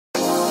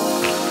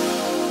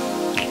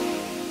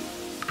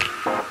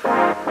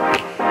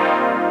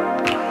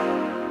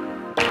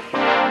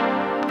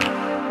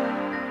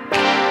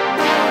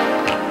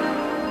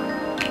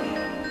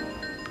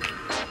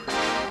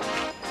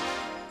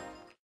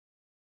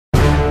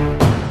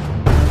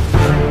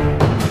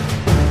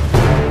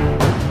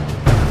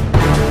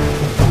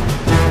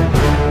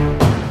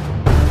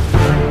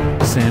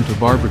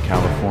Barbara,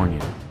 California.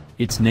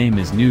 Its name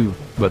is new,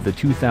 but the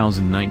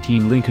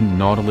 2019 Lincoln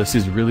Nautilus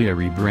is really a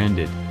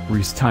rebranded,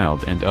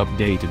 restyled and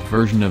updated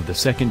version of the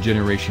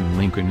second-generation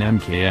Lincoln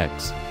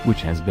MKX,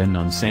 which has been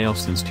on sale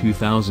since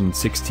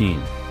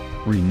 2016.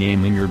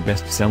 Renaming your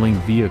best-selling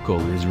vehicle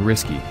is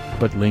risky,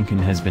 but Lincoln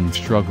has been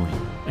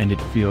struggling, and it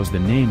feels the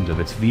names of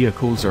its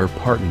vehicles are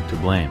partly to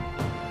blame.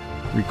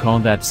 Recall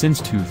that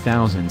since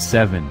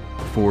 2007,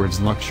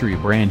 Ford's luxury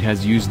brand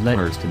has used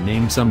letters to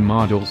name some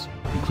models,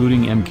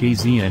 including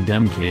MKZ and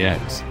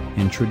MKX,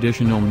 and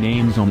traditional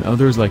names on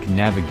others like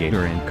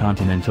Navigator and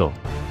Continental.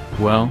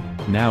 Well,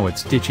 now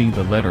it's ditching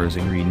the letters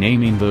and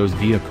renaming those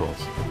vehicles.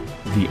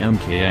 The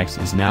MKX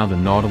is now the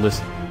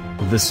Nautilus.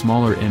 The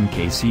smaller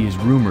MKC is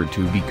rumored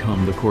to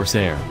become the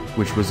Corsair,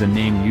 which was a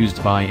name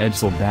used by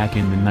Edsel back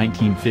in the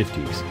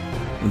 1950s.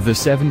 The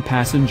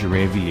 7-passenger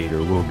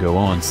Aviator will go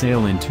on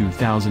sale in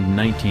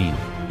 2019,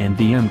 and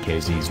the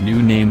MKZ's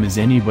new name is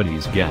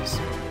anybody's guess.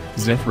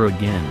 Zephyr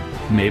again,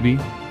 maybe?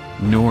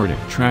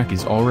 NordicTrack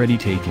is already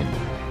taken.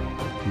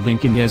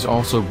 Lincoln has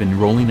also been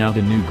rolling out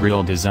a new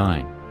grille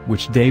design,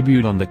 which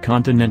debuted on the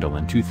Continental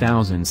in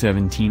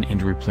 2017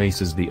 and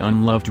replaces the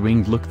unloved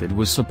winged look that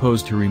was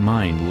supposed to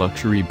remind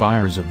luxury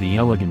buyers of the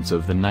elegance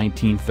of the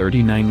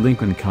 1939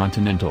 Lincoln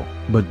Continental,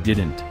 but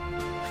didn't.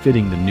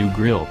 Fitting the new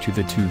grille to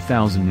the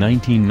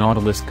 2019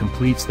 Nautilus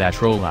completes that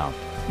rollout,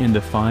 and the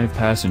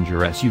 5-passenger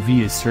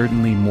SUV is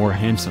certainly more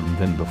handsome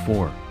than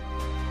before.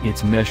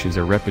 Its mesh is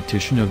a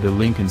repetition of the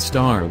Lincoln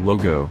Star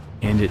logo,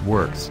 and it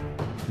works.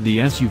 The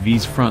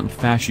SUV's front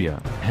fascia,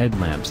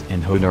 headlamps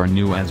and hood are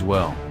new as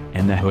well,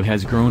 and the hood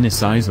has grown a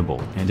sizable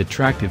and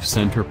attractive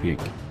center peak.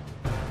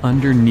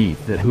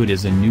 Underneath that hood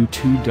is a new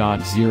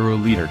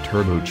 2.0-liter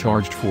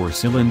turbocharged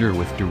 4-cylinder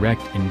with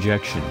direct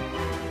injection.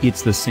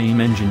 It's the same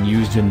engine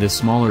used in the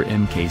smaller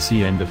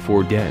MKC and the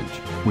Ford Edge,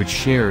 which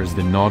shares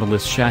the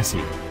Nautilus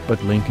chassis,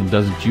 but Lincoln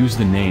doesn't use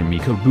the name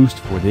EcoBoost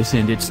for this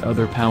and its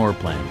other power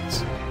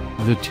plants.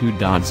 The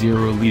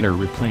 2.0-liter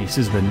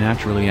replaces the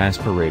naturally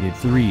aspirated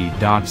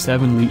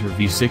 3.7-liter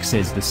V6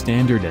 as the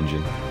standard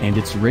engine, and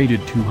it's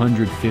rated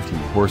 250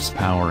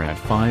 horsepower at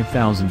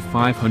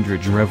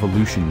 5,500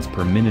 revolutions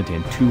per minute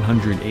and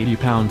 280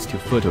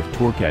 pounds-to-foot of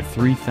torque at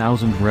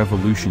 3,000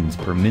 revolutions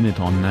per minute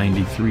on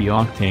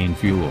 93-octane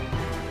fuel.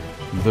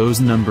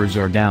 Those numbers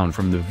are down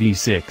from the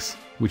V6,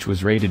 which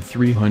was rated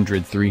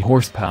 303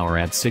 horsepower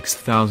at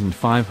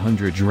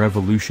 6,500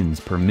 revolutions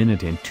per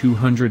minute and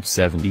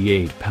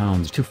 278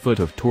 pounds-to-foot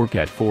of torque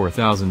at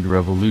 4,000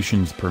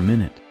 revolutions per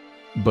minute.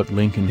 But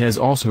Lincoln has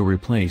also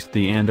replaced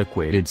the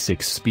antiquated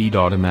 6-speed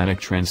automatic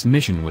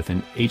transmission with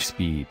an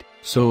 8-speed,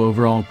 so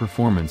overall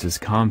performance is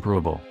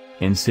comparable,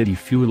 and city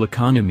fuel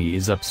economy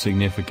is up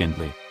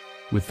significantly.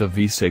 With the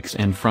V6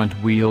 and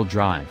front-wheel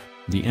drive,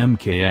 the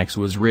MKX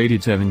was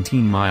rated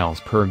 17 miles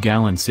per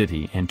gallon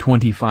city and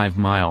 25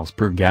 miles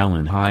per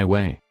gallon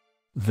highway.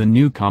 The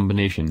new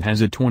combination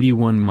has a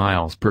 21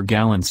 miles per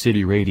gallon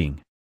city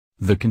rating.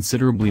 The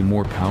considerably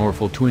more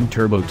powerful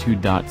twin-turbo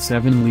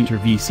 2.7-liter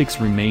V6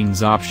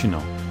 remains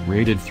optional,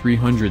 rated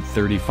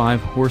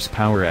 335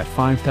 horsepower at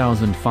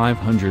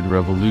 5,500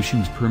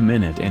 revolutions per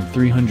minute and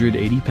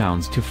 380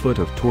 pounds-to-foot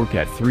of torque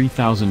at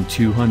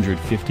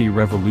 3,250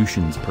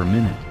 revolutions per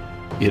minute.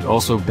 It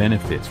also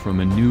benefits from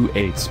a new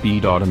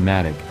 8-speed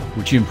automatic,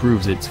 which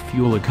improves its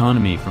fuel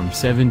economy from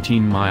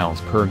 17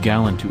 miles per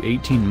gallon to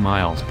 18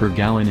 miles per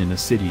gallon in the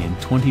city and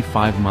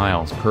 25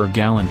 miles per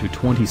gallon to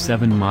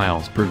 27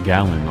 miles per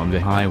gallon on the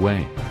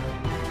highway.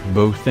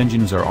 Both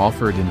engines are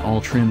offered in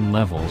all trim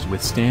levels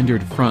with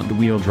standard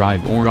front-wheel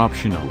drive or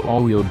optional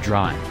all-wheel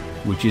drive,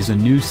 which is a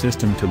new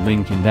system to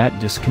Lincoln that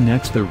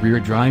disconnects the rear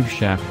drive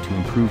shaft to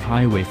improve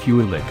highway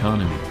fuel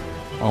economy.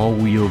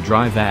 All-wheel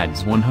drive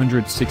adds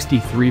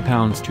 163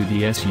 pounds to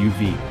the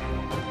SUV.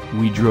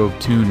 We drove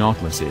 2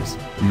 Nautiluses,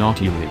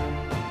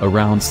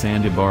 around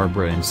Santa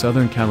Barbara in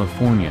Southern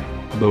California,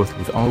 both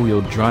with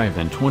all-wheel drive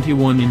and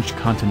 21-inch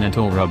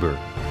Continental rubber.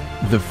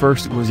 The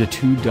first was a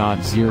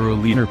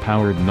 2.0-liter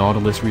powered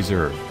Nautilus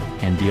Reserve,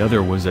 and the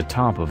other was a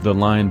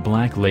top-of-the-line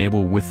Black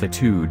Label with a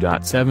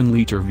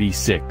 2.7-liter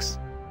V6.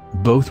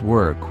 Both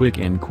were quick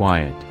and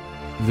quiet.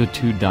 The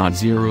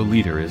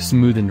 2.0-liter is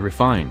smooth and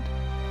refined.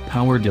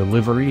 Power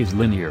delivery is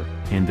linear,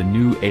 and the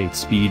new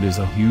 8-speed is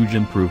a huge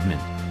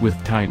improvement,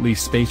 with tightly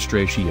spaced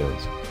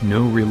ratios,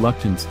 no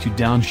reluctance to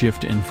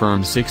downshift and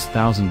firm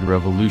 6,000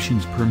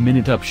 revolutions per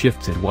minute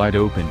upshifts at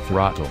wide-open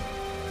throttle.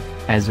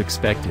 As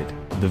expected,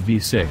 the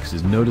V6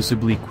 is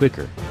noticeably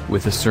quicker,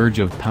 with a surge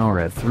of power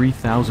at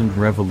 3,000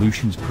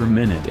 revolutions per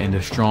minute and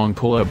a strong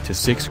pull up to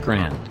 6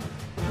 grand.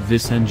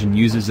 This engine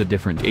uses a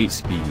different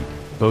 8-speed.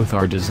 Both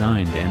are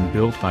designed and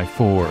built by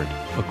Ford,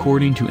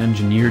 according to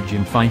engineer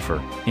Jim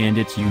Pfeiffer, and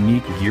its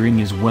unique gearing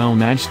is well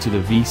matched to the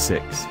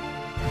V6.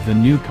 The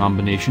new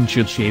combination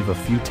should shave a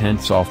few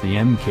tenths off the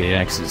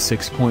MKX's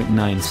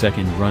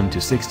 6.9-second run to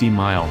 60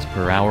 miles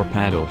per hour.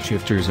 Paddle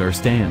shifters are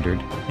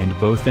standard, and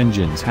both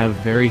engines have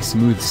very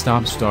smooth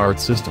stop-start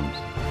systems.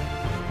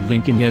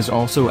 Lincoln has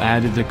also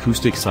added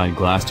acoustic side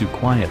glass to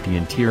quiet the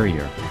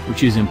interior,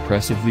 which is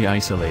impressively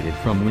isolated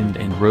from wind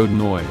and road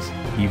noise.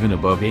 even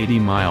above 80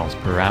 miles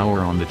per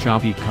hour on the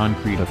choppy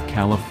concrete of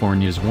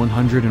California's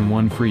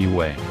 101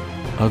 freeway.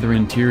 Other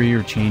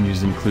interior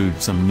changes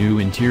include some new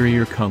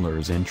interior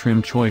colors and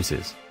trim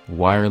choices,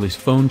 wireless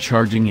phone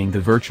charging and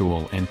the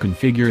virtual and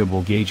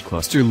configurable gauge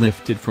cluster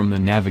lifted from the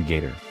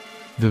Navigator.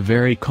 The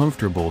very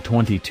comfortable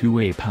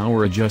 22A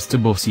power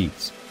adjustable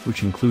seats,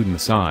 which include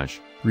massage,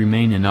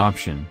 remain an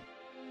option.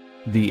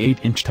 The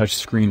 8-inch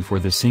touchscreen for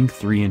the Sync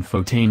 3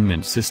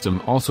 infotainment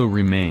system also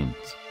remains,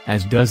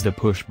 as does the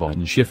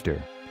push-button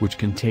shifter, which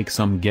can take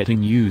some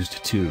getting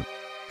used to.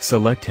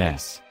 Select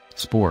S,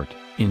 Sport,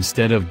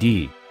 instead of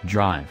D,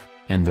 Drive,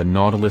 and the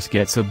Nautilus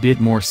gets a bit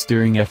more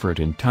steering effort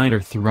and tighter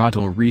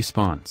throttle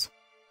response.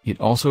 It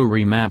also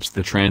remaps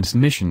the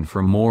transmission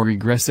for more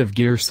aggressive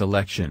gear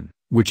selection,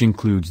 which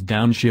includes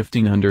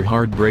downshifting under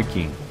hard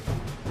braking.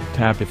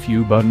 Tap a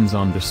few buttons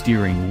on the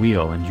steering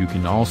wheel and you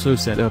can also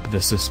set up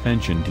the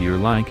suspension to your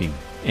liking,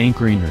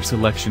 anchoring your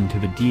selection to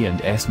the D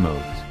and S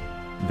modes.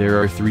 There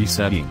are 3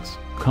 settings: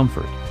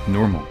 Comfort,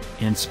 Normal,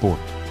 and Sport.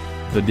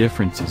 The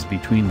differences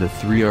between the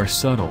 3 are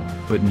subtle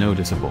but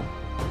noticeable.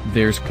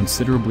 There's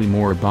considerably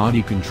more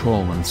body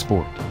control in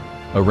Sport.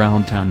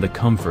 Around town the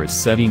Comfort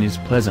setting is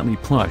pleasantly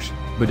plush,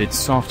 but its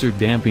softer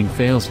damping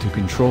fails to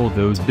control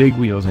those big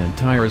wheels and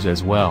tires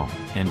as well,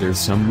 and there's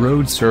some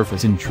road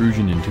surface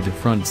intrusion into the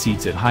front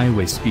seats at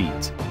highway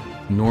speeds.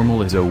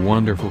 Normal is a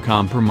wonderful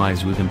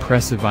compromise with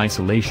impressive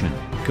isolation,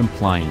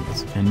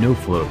 compliance and no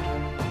float.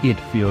 It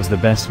feels the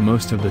best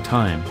most of the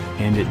time,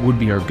 and it would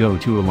be our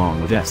go-to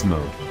along with S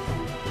mode.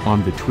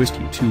 On the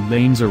twisty 2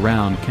 lanes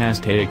around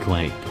Castaic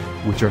Lake,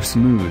 which are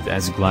smooth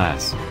as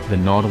glass, the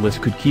Nautilus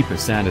could keep a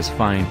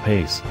satisfying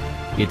pace.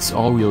 Its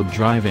all-wheel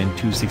drive and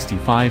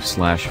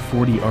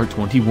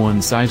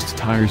 265/40R21 sized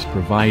tires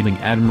providing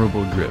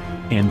admirable grip,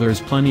 and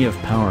there's plenty of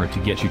power to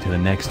get you to the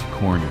next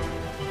corner.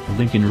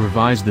 Lincoln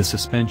revised the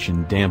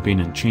suspension damping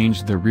and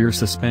changed the rear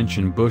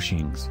suspension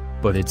bushings,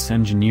 but its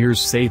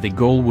engineers say the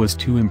goal was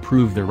to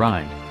improve the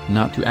ride,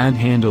 not to add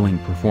handling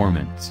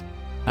performance.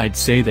 I'd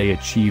say they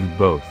achieved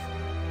both.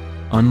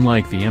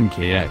 Unlike the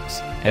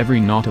MKX,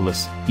 every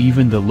Nautilus,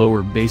 even the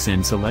lower base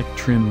and select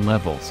trim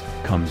levels,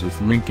 comes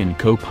with Lincoln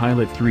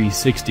Co-Pilot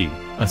 360,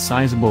 a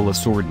sizable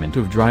assortment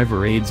of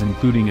driver aids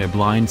including a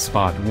blind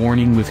spot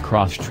warning with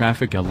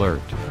cross-traffic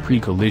alert,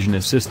 pre-collision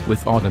assist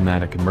with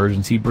automatic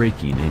emergency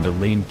braking and a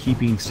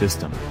lane-keeping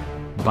system.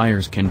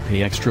 Buyers can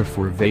pay extra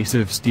for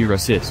evasive steer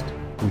assist,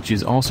 which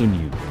is also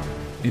new.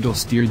 It'll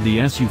steer the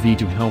SUV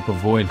to help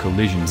avoid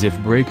collisions if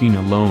braking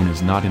alone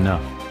is not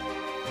enough.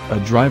 A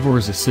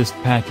driver's assist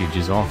package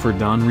is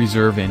offered on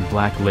Reserve and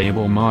Black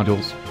Label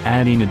models,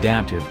 adding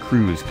adaptive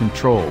cruise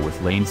control with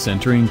lane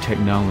centering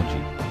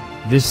technology.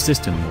 This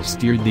system will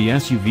steer the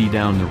SUV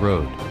down the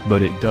road,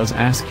 but it does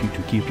ask you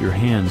to keep your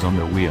hands on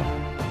the wheel.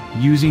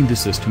 Using the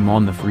system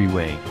on the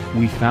freeway,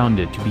 we found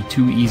it to be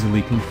too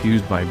easily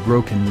confused by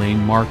broken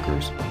lane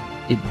markers.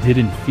 It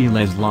didn't feel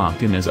as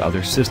locked in as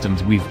other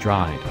systems we've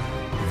tried.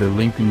 The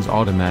Lincoln's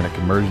automatic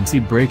emergency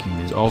braking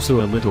is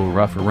also a little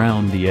rough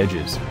around the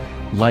edges.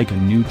 Like a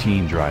new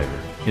teen driver,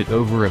 it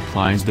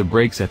over-applies the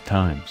brakes at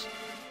times.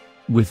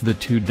 With the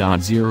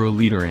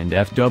 2.0-liter and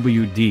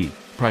FWD,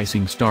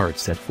 pricing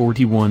starts at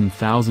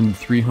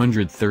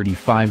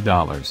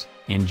 $41,335,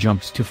 and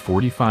jumps to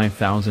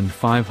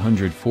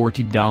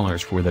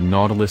 $45,540 for the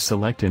Nautilus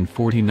Select and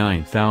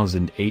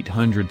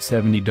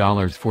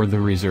 $49,870 for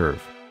the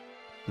Reserve.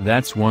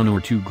 That's $1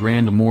 or $2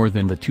 grand more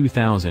than the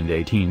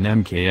 2018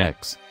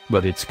 MKX,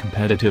 but it's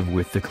competitive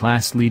with the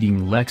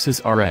class-leading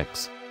Lexus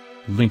RX.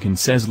 Lincoln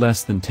says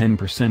less than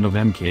 10% of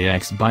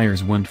MKX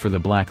buyers went for the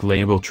Black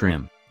Label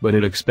trim, but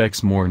it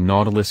expects more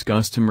Nautilus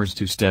customers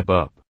to step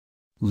up.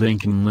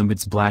 Lincoln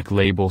limits Black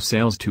Label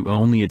sales to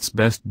only its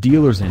best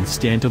dealers and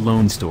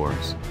standalone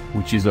stores,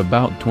 which is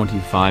about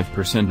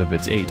 25% of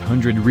its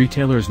 800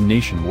 retailers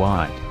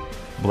nationwide.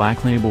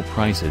 Black Label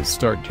prices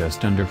start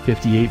just under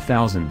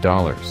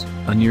 $58,000,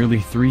 a nearly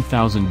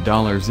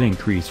 $3,000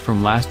 increase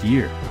from last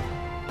year.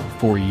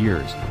 For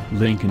years,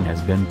 Lincoln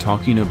has been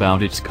talking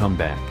about its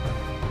comeback.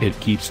 It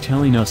keeps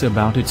telling us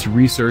about its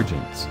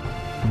resurgence.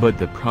 But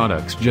the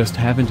products just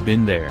haven't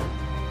been there.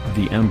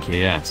 The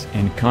MKX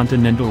and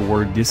Continental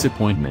were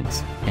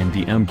disappointments, and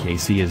the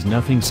MKZ is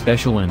nothing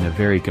special in a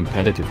very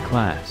competitive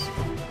class.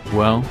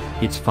 Well,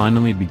 it's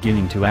finally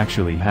beginning to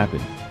actually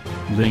happen.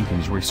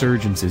 Lincoln's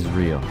resurgence is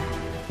real.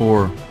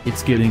 Or,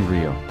 it's getting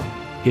real.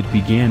 It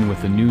began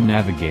with the new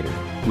Navigator,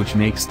 which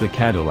makes the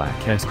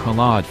Cadillac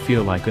Escalade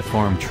feel like a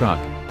farm truck,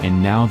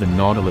 and now the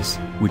Nautilus,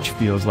 which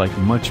feels like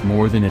much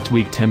more than a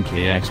tweaked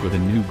MKX with a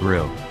new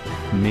grille.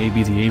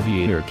 Maybe the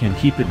Aviator can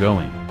keep it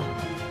going.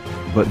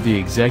 But the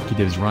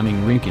executives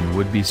running Lincoln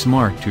would be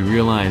smart to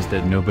realize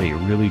that nobody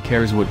really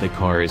cares what the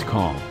car is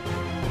called.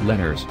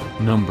 Letters,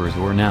 numbers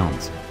or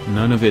nouns,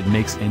 none of it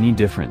makes any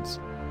difference.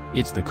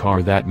 It's the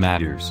car that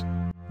matters.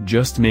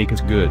 Just make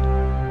it good.